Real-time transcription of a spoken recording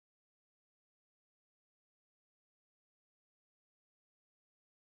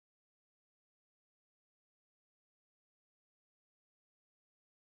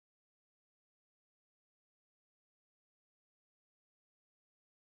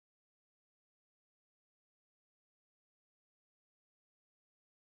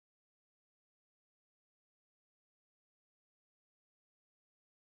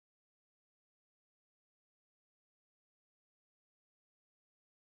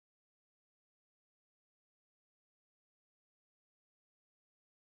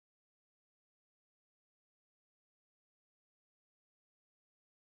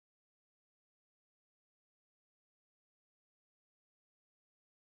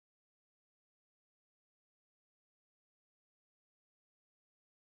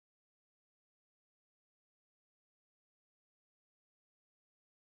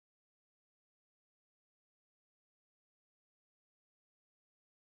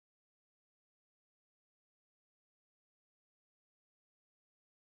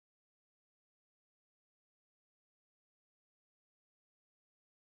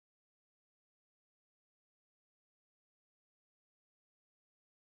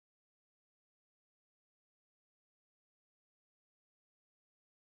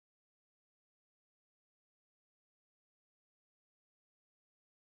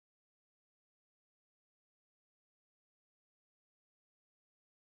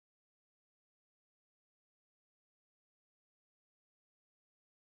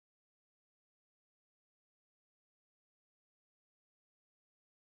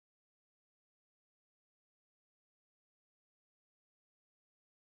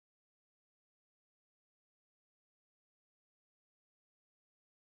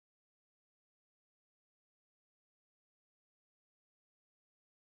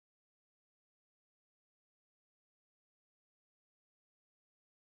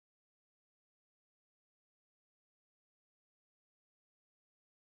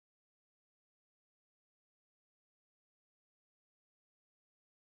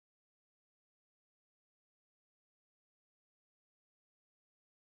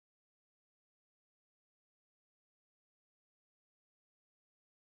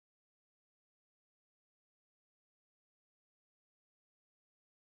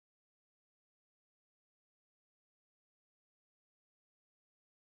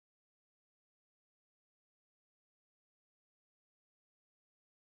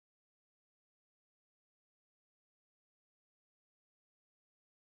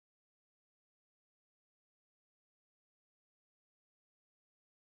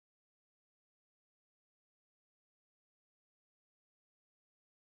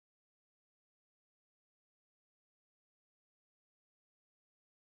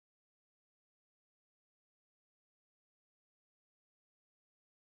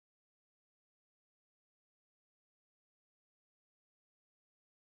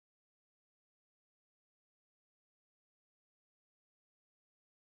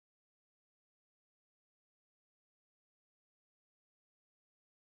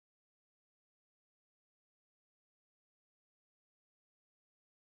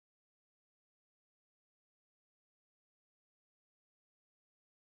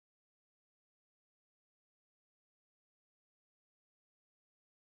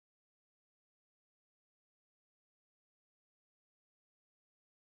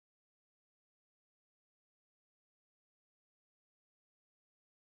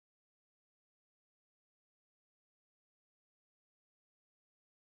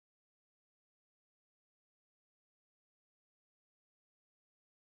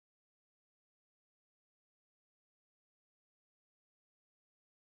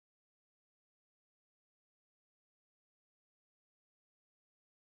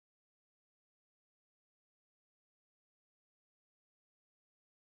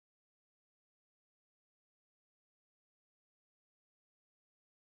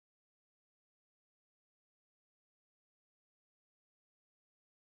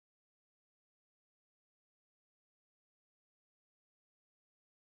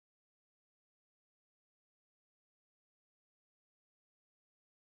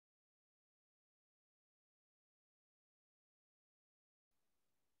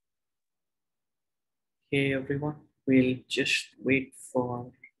Hey everyone, we'll just wait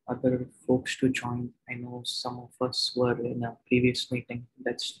for other folks to join. I know some of us were in a previous meeting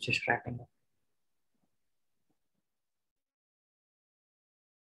that's just wrapping up.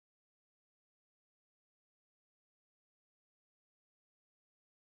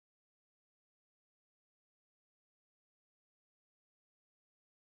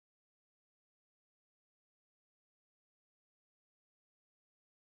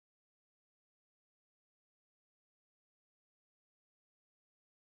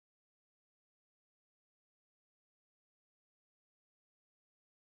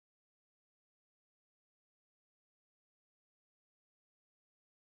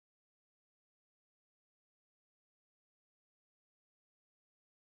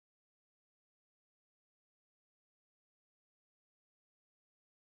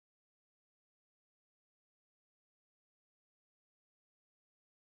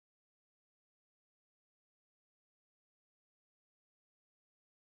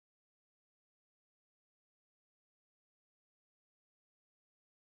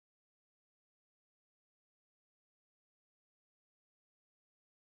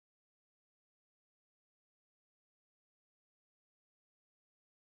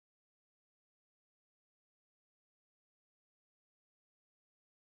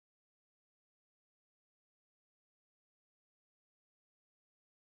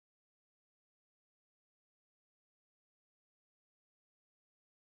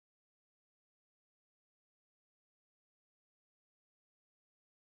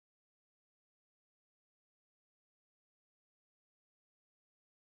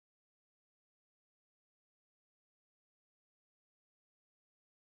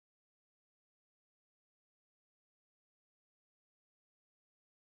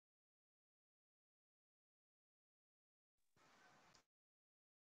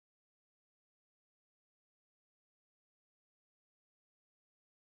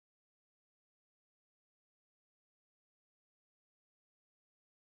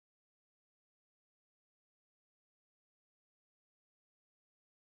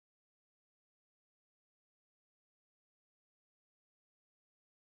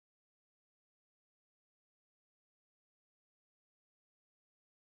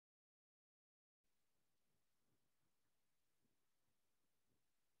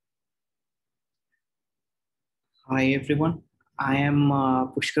 Hi everyone, I am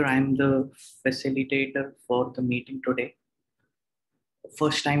Pushkar. I am the facilitator for the meeting today.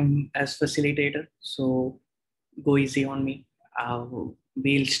 First time as facilitator, so go easy on me. Uh,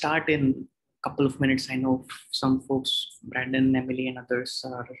 we'll start in a couple of minutes. I know some folks, Brandon, Emily, and others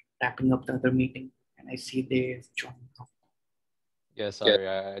are wrapping up the other meeting, and I see they've joined now. Yeah, sorry,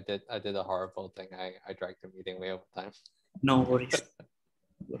 I did a horrible thing. I dragged the meeting way over time. No worries,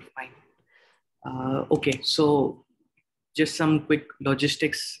 you're fine. Okay, so just some quick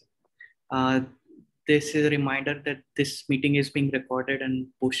logistics. Uh, this is a reminder that this meeting is being recorded and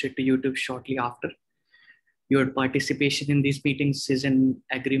posted to YouTube shortly after. Your participation in these meetings is an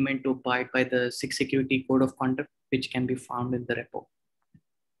agreement to abide by the SIG Security Code of Conduct, which can be found in the repo.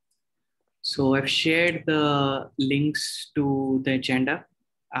 So I've shared the links to the agenda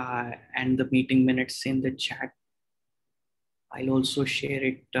and the meeting minutes in the chat. I'll also share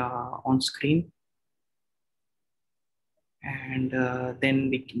it on screen, and then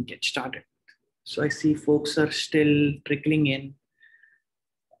we can get started. So I see folks are still trickling in.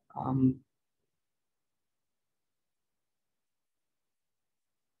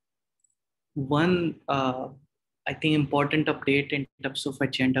 One, I think, important update in terms of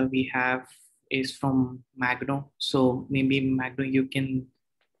agenda we have is from Magno. So maybe Magno, you can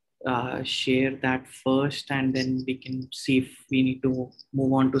share that first, and then we can see if we need to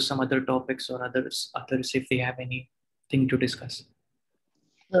move on to some other topics or others if they have anything to discuss.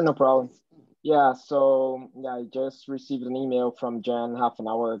 Sure, no problem. Yeah, so I just received an email from Jen half an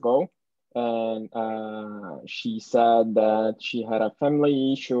hour ago, and she said that she had a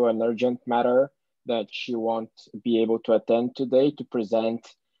family issue, an urgent matter that she won't be able to attend today to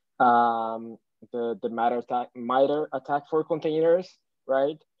present the MITRE attack for containers,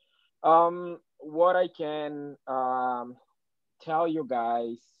 right? What I can tell you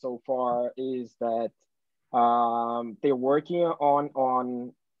guys so far is that they're working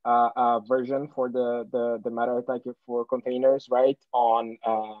on a version for the matter attack for containers, right? On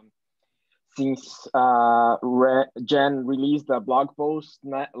since Jen released a blog post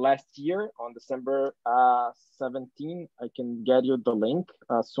last year on December 17. I can get you the link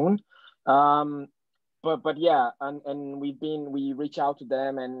soon. But yeah, and we reach out to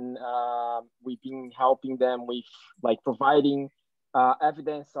them, and we've been helping them with like providing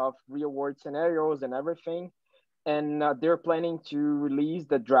evidence of real world scenarios and everything. And they're planning to release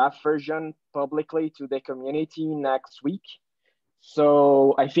the draft version publicly to the community next week.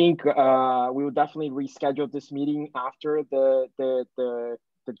 So I think we will definitely reschedule this meeting after the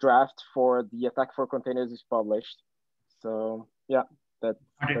draft for the attack for containers is published. So yeah,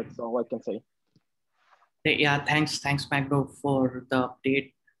 that's all I can say. Yeah, thanks, Magro, for the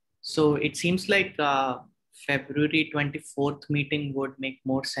update. So it seems like February 24th meeting would make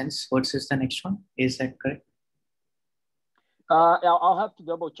more sense versus the next one. Is that correct? I'll have to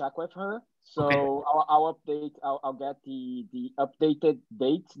double check with her. So okay. I'll update. I'll get the updated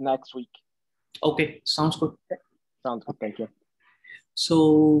date next week. Okay, sounds good. Sounds good. Thank you.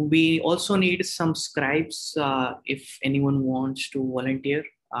 So we also need some scribes if anyone wants to volunteer.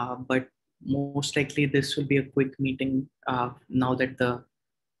 But most likely this will be a quick meeting now that the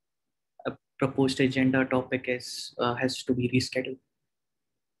proposed agenda topic is has to be rescheduled.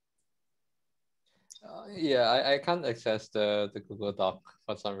 Yeah, I can't access the Google Doc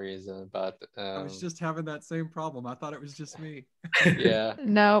for some reason, but I was just having that same problem. I thought it was just me. Yeah.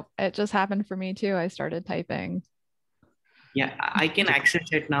 No, it just happened for me too. I started typing. Yeah, I can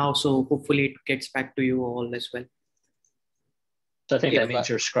access it now, so hopefully it gets back to you all as well. So I think that means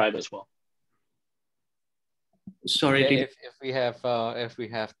you're scribe as well. Sorry. Yeah, if we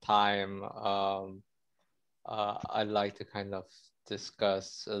have time, I'd like to kind of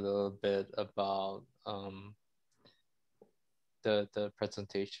discuss a little bit about the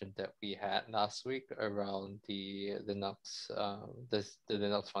presentation that we had last week around the Linux the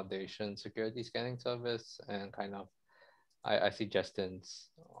Linux Foundation security scanning service, and kind of I see Justin's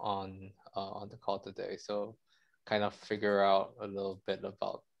on the call today, so kind of figure out a little bit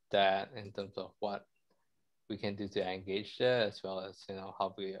about that in terms of what we can do to engage there, as well as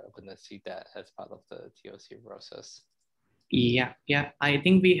how we are going to see that as part of the TOC process. Yeah, I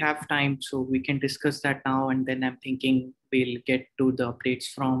think we have time, so we can discuss that now, and then I'm thinking we'll get to the updates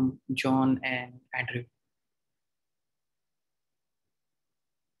from John and Andrew.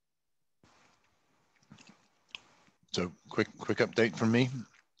 So quick update from me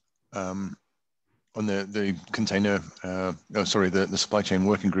on the container. The supply chain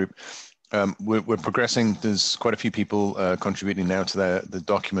working group. We're progressing. There's quite a few people contributing now to the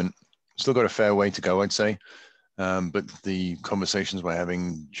document. Still got a fair way to go, I'd say. But the conversations we're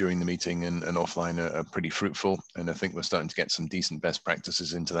having during the meeting and offline are pretty fruitful. And I think we're starting to get some decent best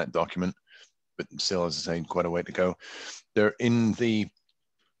practices into that document. But still, as I say, quite a way to go. They're in the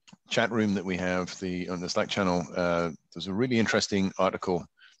chat room that we have on the Slack channel. There's a really interesting article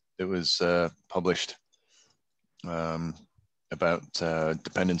that was published about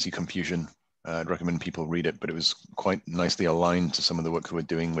dependency confusion. I'd recommend people read it, but it was quite nicely aligned to some of the work that we're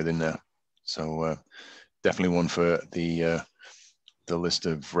doing within there. So definitely one for the list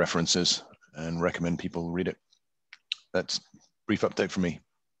of references, and recommend people read it. That's a brief update from me.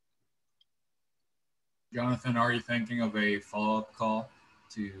 Jonathan, are you thinking of a follow-up call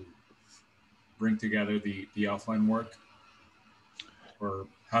to bring together the offline work? Or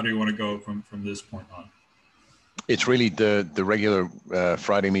how do you want to go from this point on? It's really the regular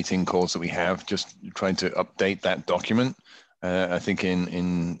Friday meeting calls that we have, just trying to update that document. I think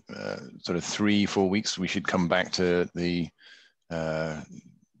in sort of 3-4 weeks, we should come back to the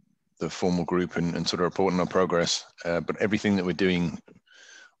formal group and sort of report on our progress. But everything that we're doing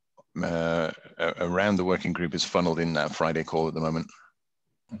around the working group is funneled in that Friday call at the moment.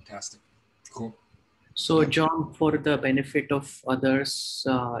 Fantastic. Cool. So John, for the benefit of others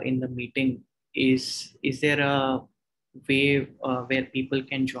in the meeting, is there a way where people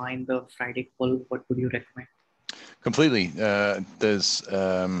can join the Friday call? What would you recommend? Completely. There's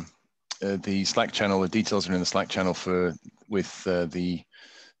the Slack channel. The details are in the Slack channel with the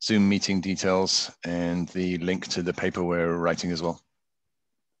Zoom meeting details and the link to the paper we're writing as well.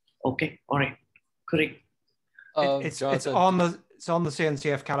 Okay. All right. Great. It's on the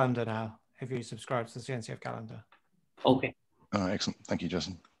CNCF calendar now. If you subscribe to the CNCF calendar. Okay. Oh, excellent. Thank you,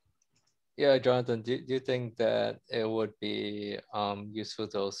 Justin. Yeah, Jonathan, do you think that it would be useful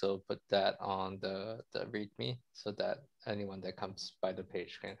to also put that on the README so that anyone that comes by the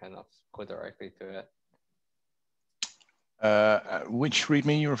page can kind of go directly to it? Which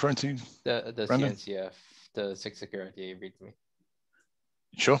README are you referring to? The Brandon? CNCF, the SIG Security README.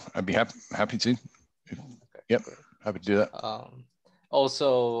 Sure, I'd be happy to. Okay. Yep, happy to do that.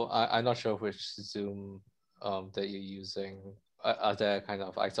 Also, I'm not sure which Zoom that you're using. Are there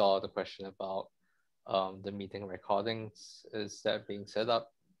I saw the question about the meeting recordings. Is that being set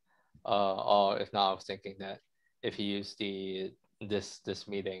up? Or if not, I was thinking that if you use this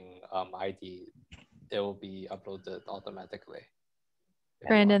meeting ID, it will be uploaded automatically.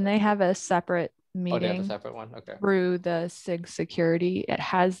 Brandon, they have a separate meeting. Oh, they have a separate one? Okay. Through the SIG Security. It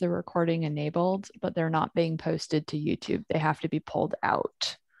has the recording enabled, but they're not being posted to YouTube. They have to be pulled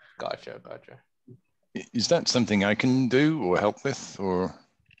out. Gotcha. Is that something I can do or help with, or?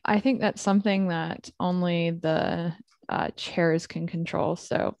 I think that's something that only the chairs can control.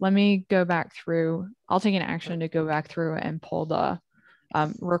 So let me go back through. I'll take an action to go back through and pull the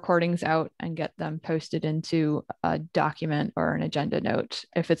recordings out and get them posted into a document or an agenda note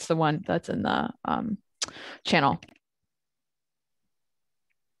if it's the one that's in the channel.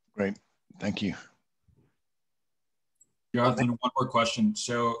 Great, thank you. Jonathan, one more question.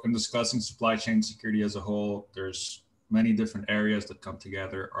 So in discussing supply chain security as a whole, there's many different areas that come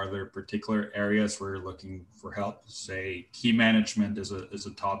together. Are there particular areas where you're looking for help? Say key management is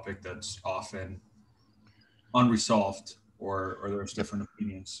a topic that's often unresolved, or there's different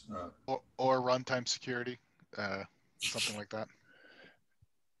opinions. Or runtime security, something like that.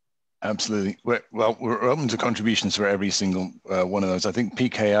 Absolutely. Well, we're open to contributions for every single one of those. I think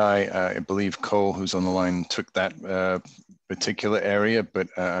PKI, I believe Cole, who's on the line, took that particular area, but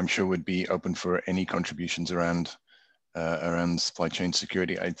I'm sure would be open for any contributions around supply chain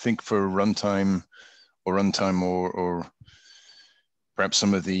security. I think for runtime or perhaps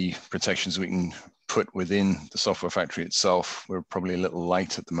some of the protections we can put within the software factory itself, we're probably a little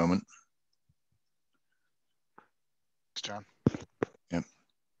light at the moment. Thanks, John. Yeah.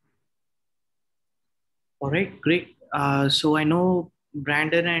 All right, great. So I know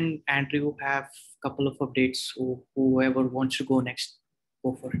Brandon and Andrew have a couple of updates. So whoever wants to go next,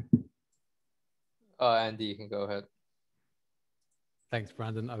 go for it. Andy, you can go ahead. Thanks,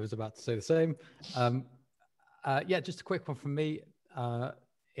 Brandon. I was about to say the same. Yeah, just a quick one from me.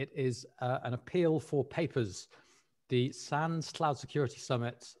 It is an appeal for papers. The SANS Cloud Security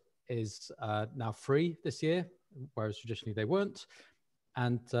Summit is now free this year, whereas traditionally they weren't.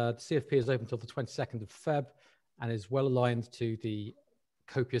 And the CFP is open until the 22nd of Feb and is well aligned to the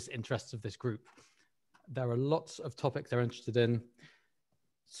copious interests of this group. There are lots of topics they're interested in,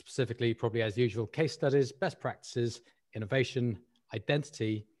 specifically, probably as usual, case studies, best practices, innovation,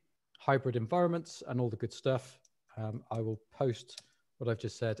 identity, hybrid environments, and all the good stuff. I will post what I've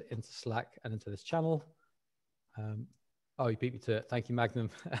just said into Slack and into this channel. Oh, you beat me to it. Thank you, Magno.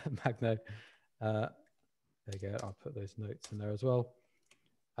 There you go. I'll put those notes in there as well.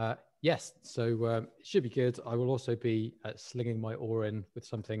 Yes, so it should be good. I will also be slinging my oar in with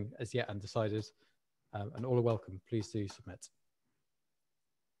something as yet undecided. And all are welcome. Please do submit.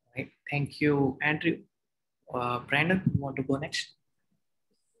 Right. Thank you, Andrew. Brandon, you want to go next?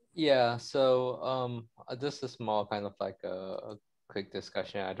 Yeah, so this is more kind of like a quick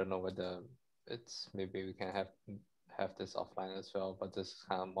discussion. I don't know whether it's maybe we can have this offline as well, but this is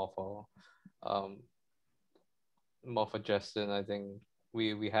kind of more for Justin. I think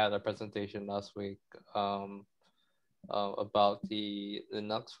we had a presentation last week about the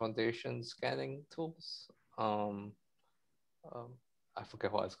Linux Foundation scanning tools. I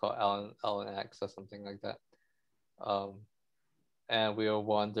forget what it's called, LNX or something like that. And we were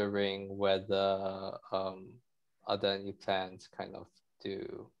wondering whether are there any plans kind of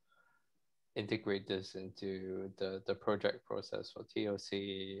to integrate this into the project process for TOC?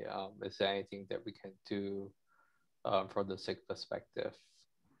 Is there anything that we can do from the SIG perspective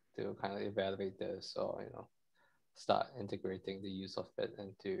to kind of evaluate this, or start integrating the use of it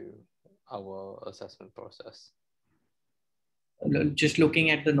into our assessment process? Just looking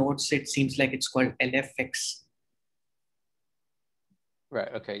at the notes, it seems like it's called LFX.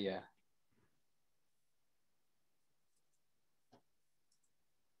 Right. Okay. Yeah.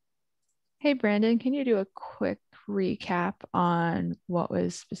 Hey, Brandon, can you do a quick recap on what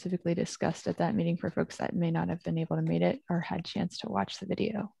was specifically discussed at that meeting for folks that may not have been able to meet it or had a chance to watch the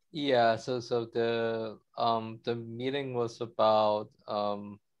video? Yeah. So the meeting was about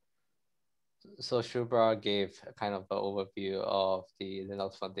so Shubhra gave kind of an overview of the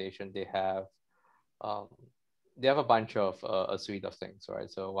Linux Foundation. They have a bunch of a suite of things, right?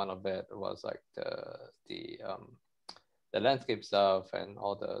 So one of it was like the landscape stuff and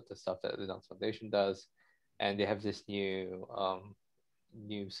all the stuff that Linux Foundation does, and they have this new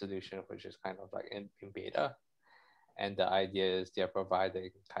solution which is kind of like in beta, and the idea is they're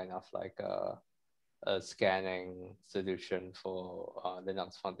providing kind of like a scanning solution for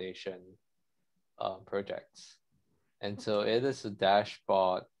Linux Foundation projects. And so it is a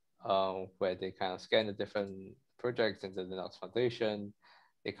dashboard where they kind of scan the different projects in the Linux Foundation.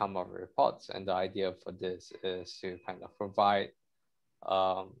 They come up with reports, and the idea for this is to kind of provide,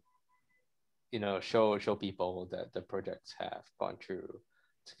 show people that the projects have gone through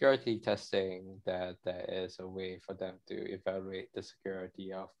security testing, that there is a way for them to evaluate the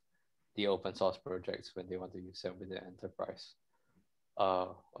security of the open source projects when they want to use them within the enterprise,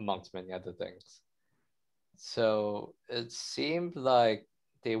 amongst many other things. So it seemed like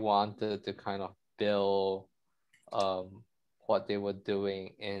they wanted to kind of build what they were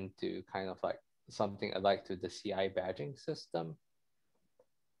doing into kind of like something alike to the CI badging system.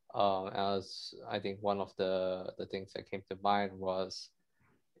 As I think one of the things that came to mind was,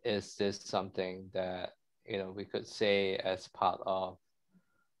 is this something that, you know, we could say as part of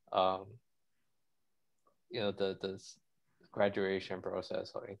you know, the graduation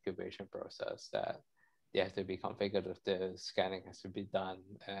process or incubation process, that they have to be configured with this, scanning has to be done,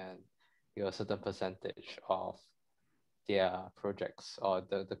 and you know, a certain percentage of their projects or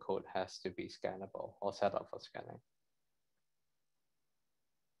the code has to be scannable or set up for scanning.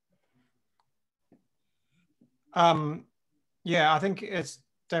 Yeah, I think it's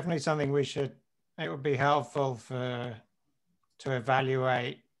definitely something it would be helpful to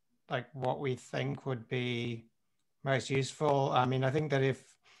evaluate like what we think would be most useful. I mean, I think that if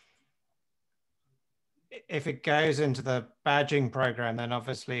it goes into the badging program, then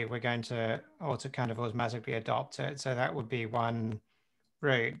obviously we're going to kind of automatically adopt it. So that would be one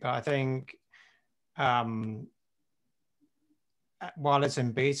route. But I think while it's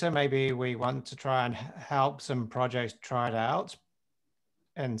in beta, maybe we want to try and help some projects try it out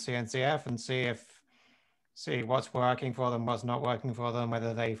in CNCF and see what's working for them, what's not working for them,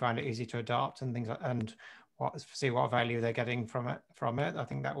 whether they find it easy to adopt and things like, and see what value they're getting from it. I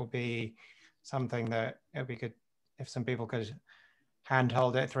think that would be something that it would be good if some people could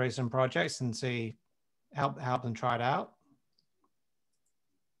handhold it through some projects and help them try it out.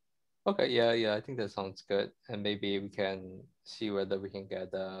 Okay, yeah, I think that sounds good. And maybe we can see whether we can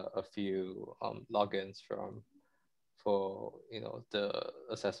get a few logins for, you know, the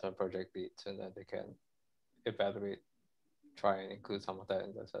assessment project leads, and then they can evaluate, try and include some of that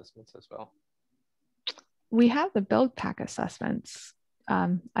in the assessments as well. We have the build pack assessments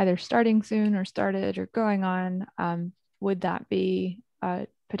either starting soon or started or going on. Would that be a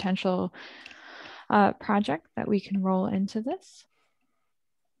potential project that we can roll into this?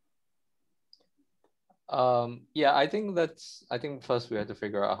 Yeah, I think first we have to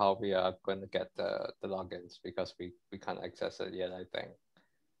figure out how we are going to get the logins, because we can't access it yet, I think.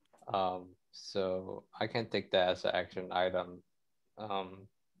 So I can take that as an action item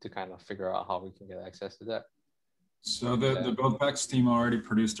to kind of figure out how we can get access to that. So the build packs team already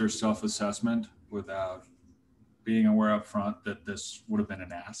produced their self-assessment without being aware up front that this would have been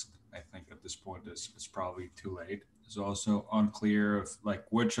an ask. I think at this point it's probably too late. It's also unclear of like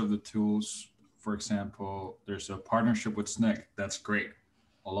which of the tools, for example, there's a partnership with SNCC. That's great.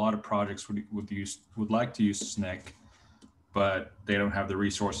 A lot of projects would like to use SNCC, but they don't have the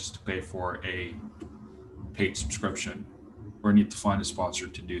resources to pay for a paid subscription or need to find a sponsor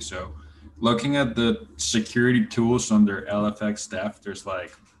to do so. Looking at the security tools under LFX staff, there's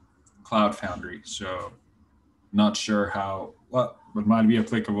like Cloud Foundry. So not sure how, well, it might be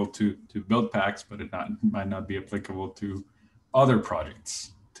applicable to build packs, but it might not be applicable to other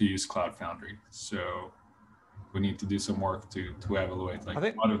projects to use Cloud Foundry. So we need to do some work to evaluate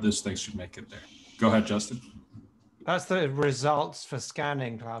like what of these things should make it there. Go ahead, Justin. That's the results for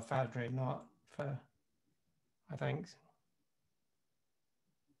scanning Cloud Foundry, not for, I think.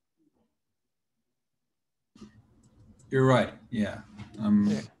 You're right. Yeah.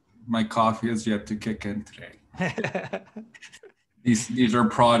 My coffee has yet to kick in today. These are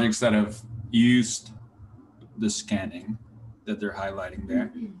projects that have used the scanning that they're highlighting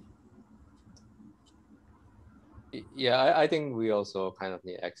there. Yeah, I think we also kind of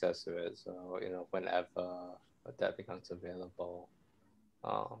need access to it. So, you know, whenever that becomes available,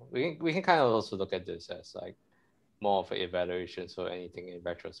 we can kind of also look at this as like more of an evaluation. So anything in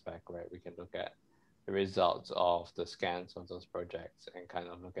retrospect, right? We can look at the results of the scans of those projects and kind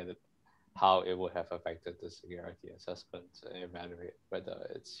of look at it, how it would have affected the security assessment and evaluate whether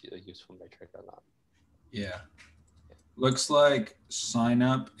it's a useful metric or not. Yeah. Looks like sign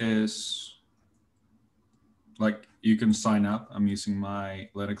up is like you can sign up. I'm using my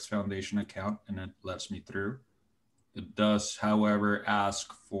Linux Foundation account and it lets me through. It does, however,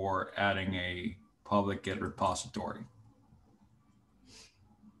 ask for adding a public Git repository.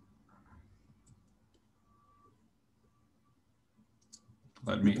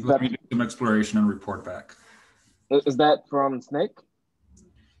 Let me do some exploration and report back. Is that from SNCC?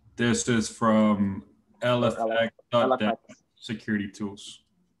 This is from LFX security tools.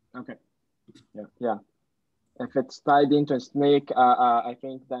 Okay. Yeah. If it's tied into SNCC, I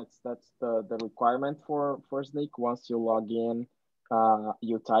think that's the requirement for SNCC. Once you log in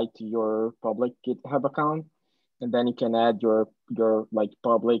you tie to your public GitHub account, and then you can add your like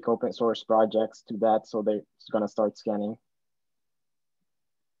public open source projects to that, so it's gonna start scanning.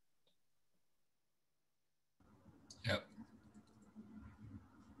 Yep,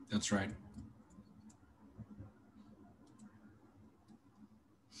 that's right.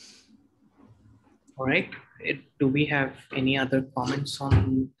 All right. Do we have any other comments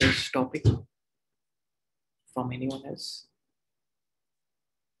on this topic from anyone else?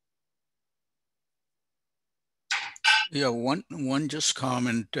 Yeah, one just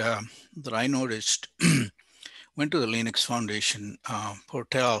comment that I noticed. Went to the Linux Foundation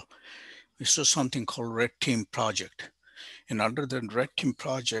portal. We saw something called Red Team Project. And under the Red Team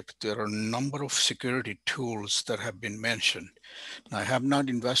Project, there are a number of security tools that have been mentioned. I have not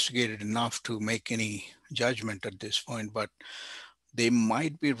investigated enough to make any judgment at this point, but they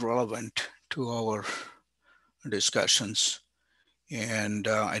might be relevant to our discussions. And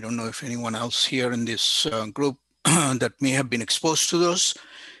I don't know if anyone else here in this group that may have been exposed to those.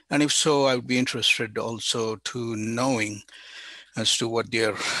 And if so, I would be interested also to knowing as to what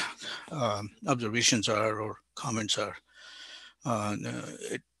their observations are or comments are.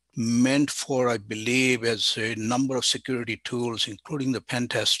 It meant for, I believe, as a number of security tools, including the pen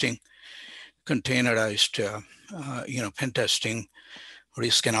testing, containerized, pen testing,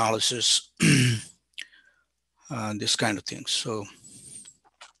 risk analysis, this kind of thing. So.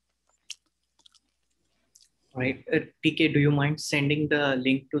 Right. TK, do you mind sending the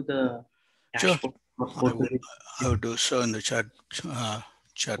link to the dashboard? Sure. I will do so in the chat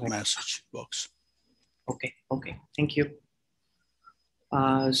message box. Okay. Thank you.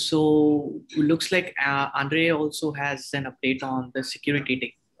 So it looks like Andre also has an update on the security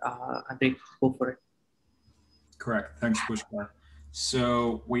day. Andre, go for it. Correct. Thanks, Pushkar.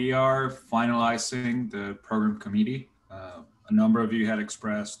 So we are finalizing the program committee. A number of you had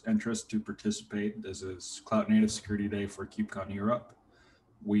expressed interest to participate. This is Cloud Native Security Day for KubeCon Europe.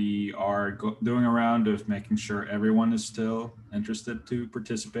 We are doing a round of making sure everyone is still interested to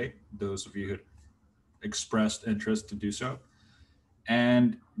participate, those of you who expressed interest to do so.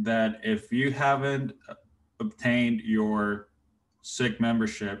 And that if you haven't obtained your SIG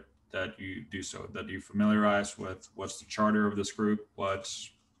membership, that you do so, that you familiarize with what's the charter of this group,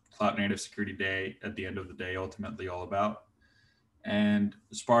 what's Cloud Native Security Day at the end of the day ultimately all about. And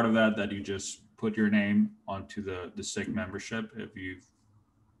as part of that, that you just put your name onto the SIG membership if you've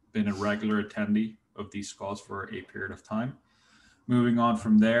been a regular attendee of these calls for a period of time. Moving on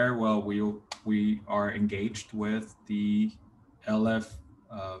from there, well, we are engaged with the LF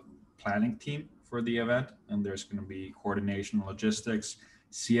planning team for the event, and there's going to be coordination and logistics.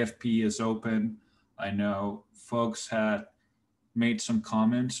 CFP is open. I know folks had made some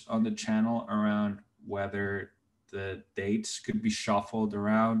comments on the channel around whether the dates could be shuffled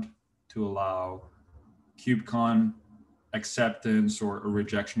around to allow KubeCon acceptance or a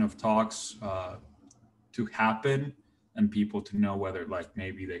rejection of talks to happen and people to know whether like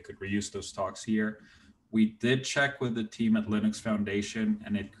maybe they could reuse those talks here. We did check with the team at Linux Foundation,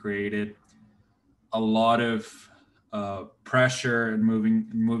 and it created a lot of pressure and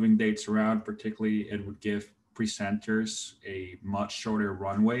moving dates around. Particularly, it would give presenters a much shorter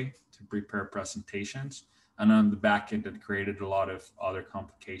runway to prepare presentations. And on the back end, it created a lot of other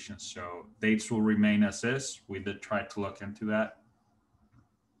complications. So dates will remain as is. We did try to look into that.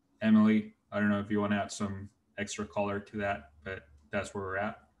 Emily, I don't know if you want to add some extra color to that, but that's where we're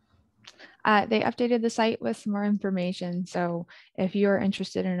at. They updated the site with some more information. So if you're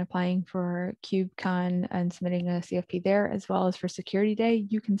interested in applying for KubeCon and submitting a CFP there, as well as for Security Day,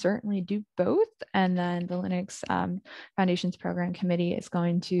 you can certainly do both. And then the Linux Foundation's Program Committee is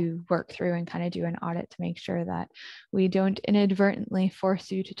going to work through and kind of do an audit to make sure that we don't inadvertently force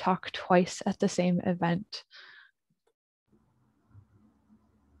you to talk twice at the same event.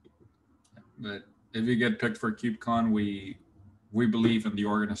 But if you get picked for KubeCon, we believe, and the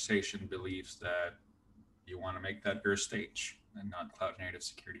organization believes, that you want to make that your stage and not Cloud Native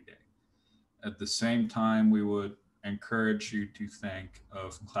Security Day. At the same time, we would encourage you to think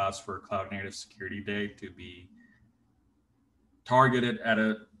of Clouds for Cloud Native Security Day to be targeted at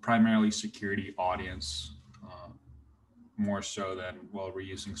a primarily security audience, more so than, well,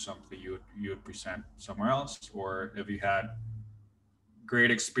 reusing something you would present somewhere else, or if you had great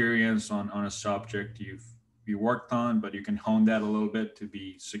experience on a subject you worked on, but you can hone that a little bit to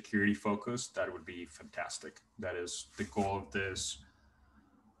be security focused, that would be fantastic. That is the goal of this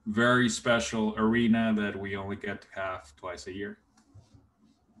very special arena that we only get to have twice a year.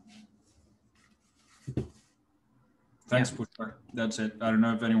 Thanks, Pushkar. That's it. I don't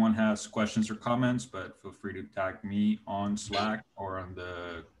know if anyone has questions or comments, but feel free to tag me on Slack or on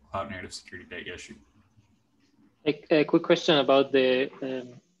the Cloud Native Security Day issue. A quick question about the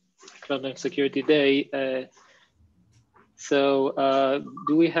Cloud Native Security Day.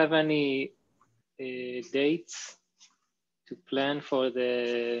 Do we have any dates to plan for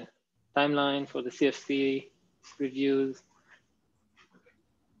the timeline for the CFP reviews?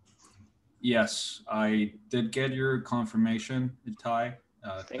 Yes, I did get your confirmation, Itai.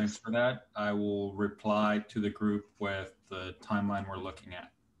 Thanks for that. I will reply to the group with the timeline we're looking at.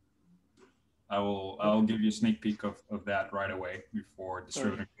 I'll give you a sneak peek of that right away before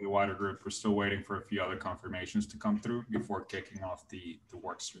distributing to the wider group. We're still waiting for a few other confirmations to come through before kicking off the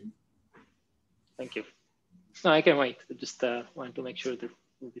work stream. Thank you. No, I can wait. I just wanted to make sure that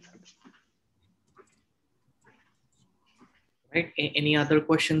will be sent. Right. Any other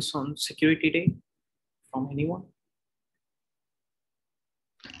questions on Security Day from anyone?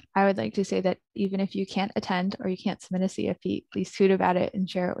 I would like to say that even if you can't attend or you can't submit a CFP, please tweet about it and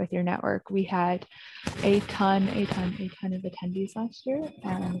share it with your network. We had a ton of attendees last year,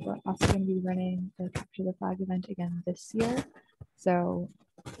 and we're also going to be running the Capture the Flag event again this year. So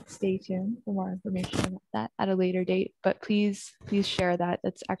stay tuned for more information about that at a later date, but please share that.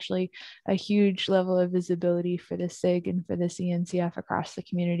 That's actually a huge level of visibility for the SIG and for the CNCF across the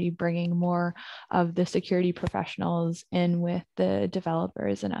community, bringing more of the security professionals in with the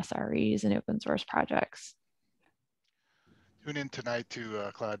developers and SREs and open source projects. Tune in tonight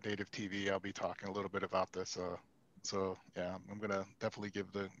to Cloud Native TV. I'll be talking a little bit about this. So yeah, I'm gonna definitely give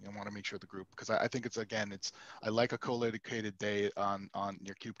I want to make sure the group, because I think I like a co-located day on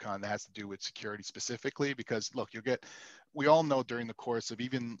your KubeCon that has to do with security specifically, because look, we all know during the course of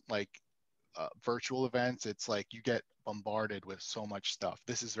even like virtual events, it's like you get bombarded with so much stuff.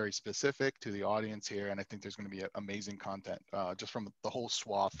 This is very specific to the audience here, and I think there's going to be amazing content just from the whole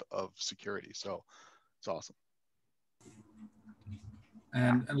swath of security. So it's awesome.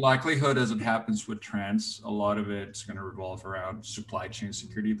 And likelihood, as it happens with trends, a lot of it's going to revolve around supply chain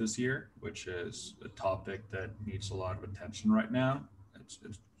security this year, which is a topic that needs a lot of attention right now.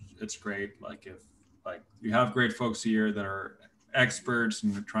 It's great. Like if you have great folks here that are experts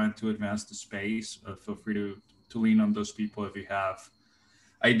and are trying to advance the space, feel free to lean on those people if you have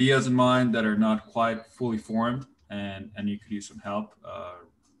ideas in mind that are not quite fully formed and you could use some help.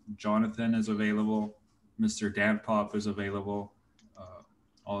 Jonathan is available. Mr. Dan Pop is available.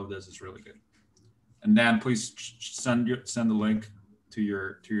 All of this is really good. And Dan, please send the link to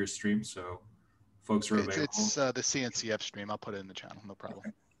your stream so folks are available. It's the CNCF stream. I'll put it in the channel. No problem.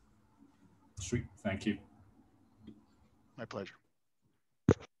 Okay. Sweet. Thank you. My pleasure.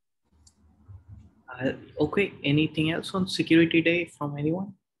 Okay. Anything else on Security Day from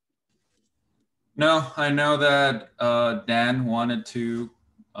anyone? No, I know that Dan wanted to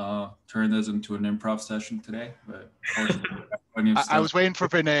turn this into an improv session today, but I was waiting for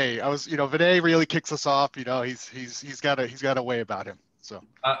Vinay. Vinay really kicks us off. He's got a way about him. So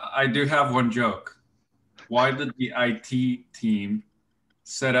I do have one joke. Why did the IT team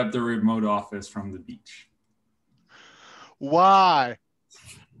set up the remote office from the beach? Why?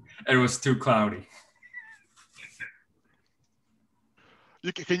 It was too cloudy.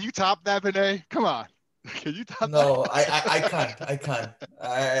 Can you top that, Vinay? Come on. Can you top No, that? I can't.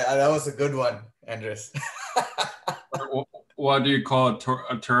 That was a good one, Andres. What do you call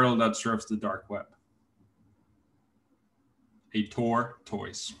a turtle that surfs the dark web? A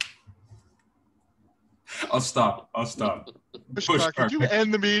tortoise. I'll stop. Pushkar, could you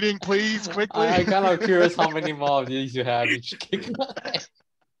end the meeting, please, quickly? I'm kind of curious how many more of these you have each kick.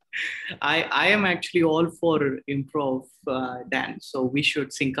 I am actually all for improv, Dan. So we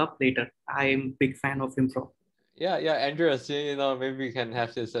should sync up later. I am a big fan of improv. Yeah, Andreas, maybe we can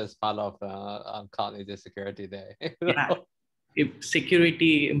have this as part of Cloud Native Security Day. Yeah,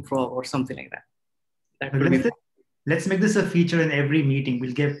 security improv or something like that. That would be Let's make this a feature in every meeting.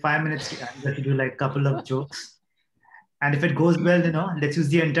 We'll give 5 minutes to do like a couple of jokes. And if it goes well, let's use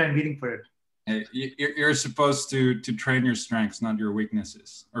the entire meeting for it. Hey, you're supposed to train your strengths, not your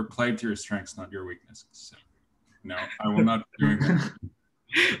weaknesses, or play to your strengths, not your weaknesses. So, no, I will not be doing that.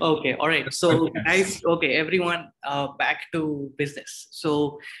 Okay, all right. So guys, okay, everyone, back to business.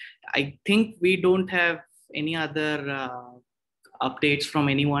 So I think we don't have any other updates from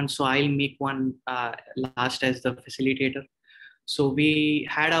anyone. So I'll make one last as the facilitator. So we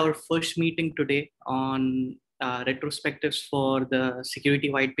had our first meeting today on retrospectives for the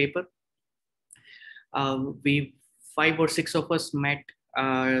security white paper. 5 or 6 of us met.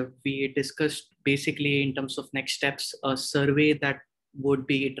 We discussed basically in terms of next steps, a survey that would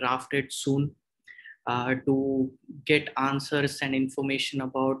be drafted soon. to get answers and information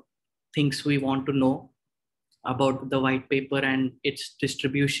about things we want to know about the white paper and its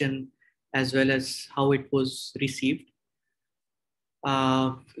distribution, as well as how it was received.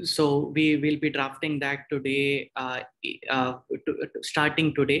 So we will be drafting that today,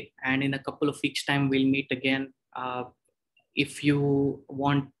 starting today, and in a couple of weeks' time, we'll meet again. If you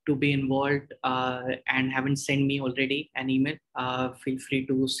want to be involved and haven't sent me already an email, feel free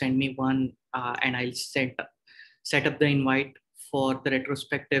to send me one, and I'll set up the invite for the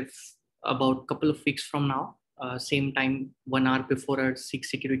retrospective about a couple of weeks from now, same time, 1 hour before our SIG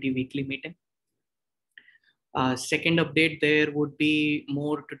Security weekly meeting. Second update there would be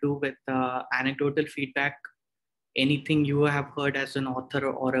more to do with anecdotal feedback. Anything you have heard as an author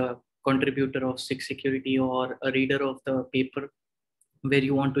or a contributor of SIG Security or a reader of the paper where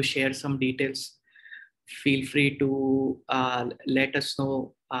you want to share some details, feel free to let us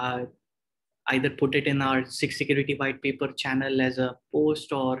know. Either put it in our SIG Security white paper channel as a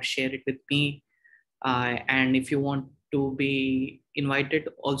post or share it with me. And if you want to be invited,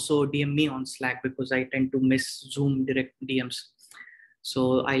 also DM me on Slack, because I tend to miss Zoom direct DMs.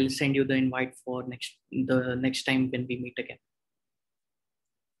 So I'll send you the invite for the next time when we meet again.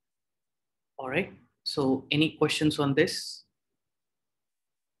 All right. So any questions on this?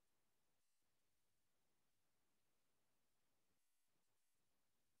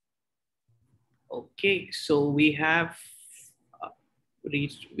 Okay, so we have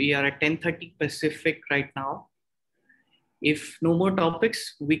we are at 10:30 Pacific right now. If no more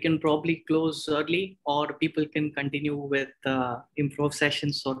topics, we can probably close early, or people can continue with improv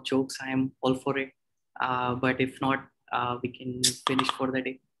sessions or jokes. I am all for it. But if not, we can finish for the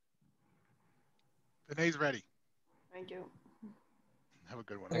day. Vinay's ready. Thank you. Have a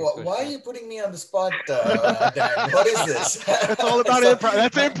good one. Why are you putting me on the spot, Dan? What is this? It's all about improv.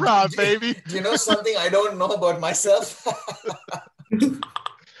 That's improv, baby. Do you know something I don't know about myself?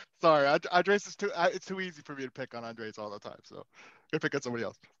 Sorry, Andres is it's too easy for me to pick on Andres all the time. So go pick on somebody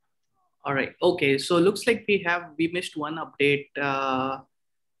else. All right. Okay. So looks like we missed one update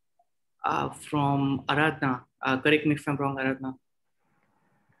from Aradhna. Correct me if I'm wrong, Aradhna.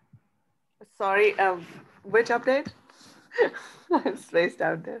 Sorry, which update? I'm spaced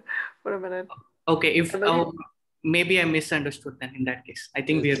out there for a minute. Okay, if maybe I misunderstood then in that case. I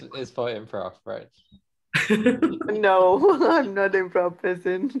think it's for improv, right? No, I'm not improv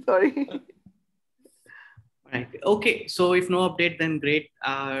person. Sorry. Right. Okay. So if no update, then great.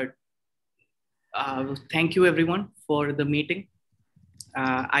 Thank you everyone for the meeting.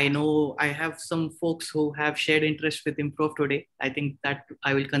 I know I have some folks who have shared interest with improv today. I think that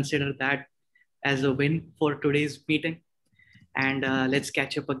I will consider that as a win for today's meeting. And let's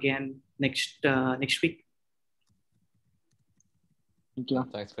catch up again next week. Thank you.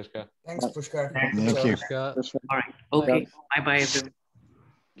 Thanks, Pushkar. Thanks, Pushkar. Thank you. All right. Okay. Bye-bye, everyone.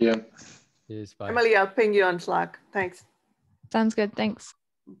 Yeah. Cheers, bye. Emily, I'll ping you on Slack. Thanks. Sounds good. Thanks.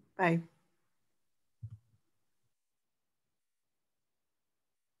 Bye.